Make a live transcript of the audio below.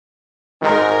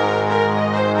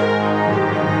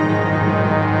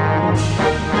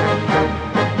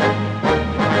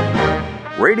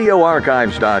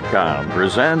RadioArchives.com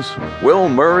presents Will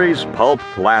Murray's Pulp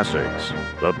Classics,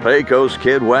 the Pecos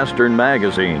Kid Western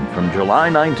magazine from July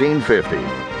 1950.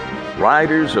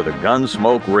 Riders of the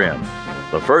Gunsmoke Rim,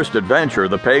 the first adventure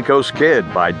of the Pecos Kid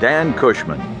by Dan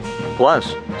Cushman.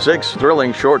 Plus, 6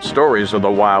 thrilling short stories of the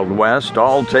Wild West,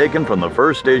 all taken from the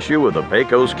first issue of the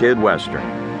Pecos Kid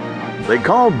Western. They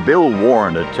called Bill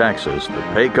Warren of Texas the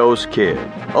Pecos Kid.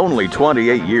 Only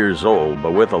 28 years old,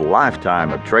 but with a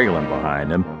lifetime of trailing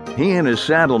behind him, he and his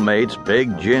saddle mates,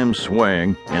 Big Jim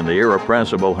Swing and the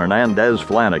irrepressible Hernandez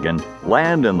Flanagan,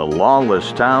 land in the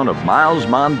lawless town of Miles,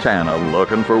 Montana,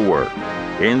 looking for work.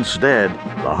 Instead,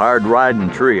 the hard-riding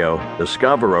trio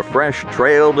discover a fresh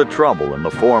trail to trouble in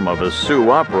the form of a Sioux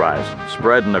uprising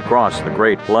spreading across the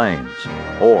Great Plains.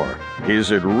 Or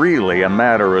is it really a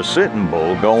matter of Sitting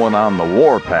Bull going on the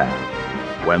warpath?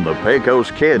 When the Pecos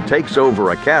Kid takes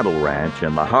over a cattle ranch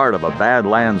in the heart of a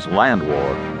Badlands land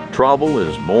war, trouble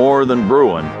is more than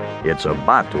brewing, it's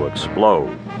about to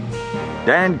explode.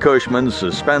 Dan Cushman's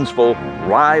suspenseful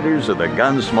Riders of the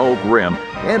Gunsmoke Rim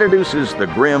introduces the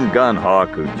grim gunhawk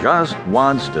who just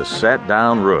wants to set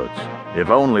down roots. If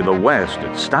only the West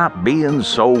had stopped being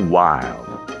so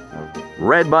wild.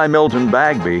 Read by Milton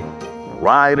Bagby,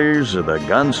 Riders of the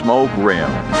Gunsmoke Rim.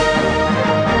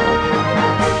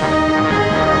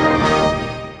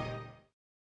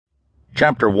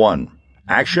 Chapter 1.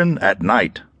 Action at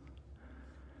Night.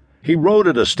 He rode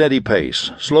at a steady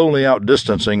pace, slowly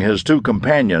outdistancing his 2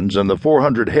 companions and the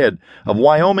 400 head of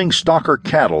Wyoming stocker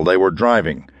cattle they were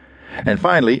driving, and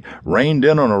finally reined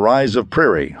in on a rise of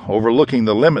prairie overlooking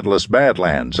the limitless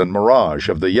Badlands and mirage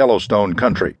of the Yellowstone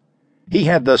country. He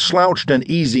had the slouched and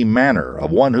easy manner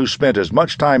of one who spent as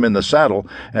much time in the saddle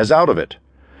as out of it.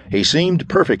 He seemed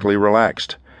perfectly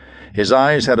relaxed. His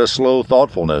eyes had a slow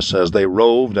thoughtfulness as they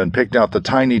roved and picked out the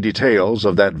tiny details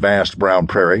of that vast brown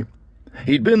prairie.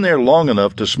 He'd been there long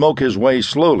enough to smoke his way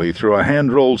slowly through a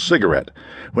hand-rolled cigarette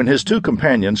when his 2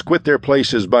 companions quit their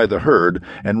places by the herd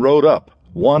and rode up,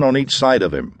 one on each side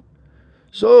of him.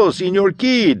 "So, Senor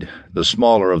Kid," the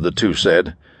smaller of the 2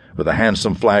 said, with a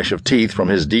handsome flash of teeth from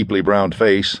his deeply browned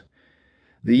face.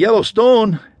 "The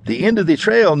Yellowstone, the end of the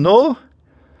trail, no?"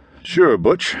 "Sure,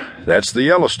 Butch, that's the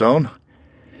Yellowstone."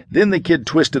 Then the Kid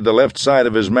twisted the left side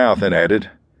of his mouth and added,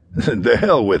 "The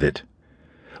hell with it."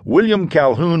 William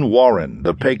Calhoun Warren,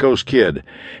 the Pecos Kid,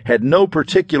 had no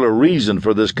particular reason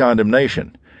for this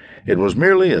condemnation. It was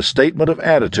merely a statement of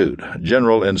attitude,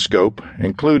 general in scope,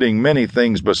 including many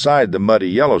things beside the muddy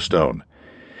Yellowstone.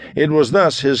 It was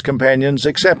thus his companions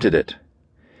accepted it.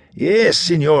 "Yes,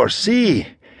 senor, si.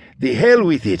 The hell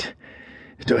with it.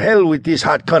 To hell with this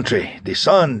hot country, the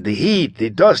sun, the heat, the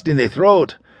dust in the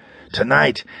throat.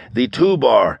 Tonight, the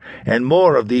 2-bar, and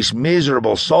more of this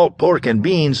miserable salt pork and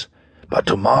beans. But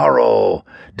tomorrow,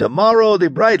 the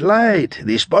bright light,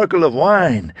 the sparkle of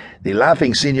wine, the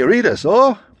laughing senoritas,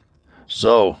 oh?"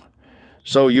 So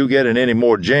you get in any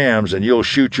more jams and you'll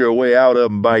shoot your way out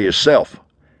of 'em by yourself."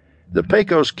 The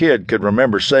Pecos Kid could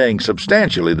remember saying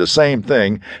substantially the same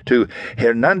thing to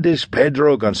Hernandez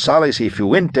Pedro Gonzalez y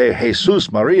Fuente Jesus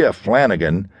Maria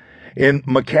Flanagan in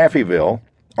McAfeeville,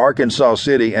 Arkansas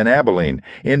City, and Abilene,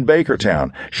 in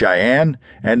Bakertown, Cheyenne,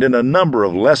 and in a number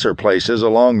of lesser places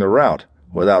along the route,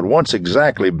 without once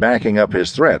exactly backing up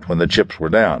his threat when the chips were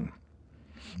down.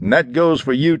 "And that goes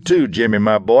for you too, Jimmy,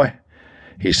 my boy,"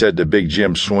 he said to Big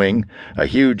Jim Swing, a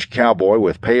huge cowboy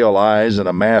with pale eyes and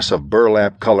a mass of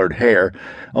burlap-colored hair,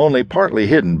 only partly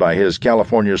hidden by his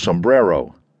California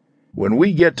sombrero. "When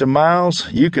we get to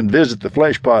Miles, you can visit the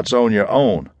flesh pots on your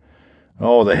own.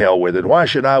 Oh, the hell with it. Why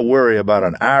should I worry about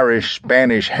an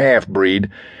Irish-Spanish half-breed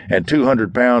and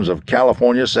 200 pounds of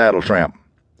California saddle tramp?"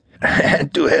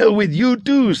 "And to hell with you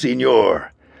too,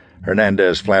 senor,"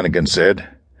 Hernandez Flanagan said.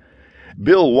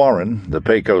 Bill Warren, the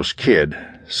Pecos Kid,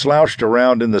 slouched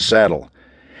around in the saddle.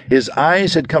 His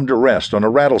eyes had come to rest on a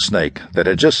rattlesnake that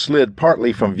had just slid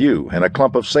partly from view in a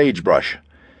clump of sagebrush.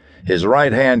 His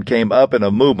right hand came up in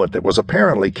a movement that was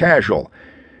apparently casual,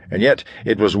 and yet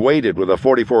it was weighted with a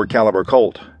 .44 caliber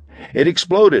Colt. It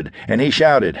exploded, and he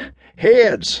shouted,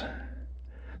 "Heads!"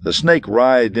 The snake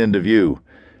writhed into view.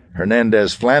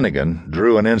 Hernandez Flanagan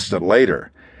drew an instant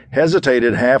later,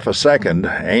 hesitated half a second,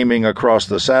 aiming across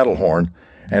the saddle horn,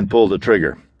 and pulled the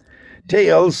trigger.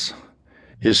 "Tails!"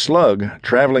 His slug,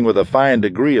 traveling with a fine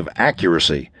degree of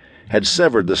accuracy, had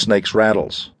severed the snake's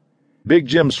rattles. Big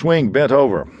Jim Swing bent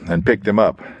over and picked them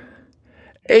up.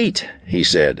 "8," he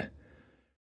said.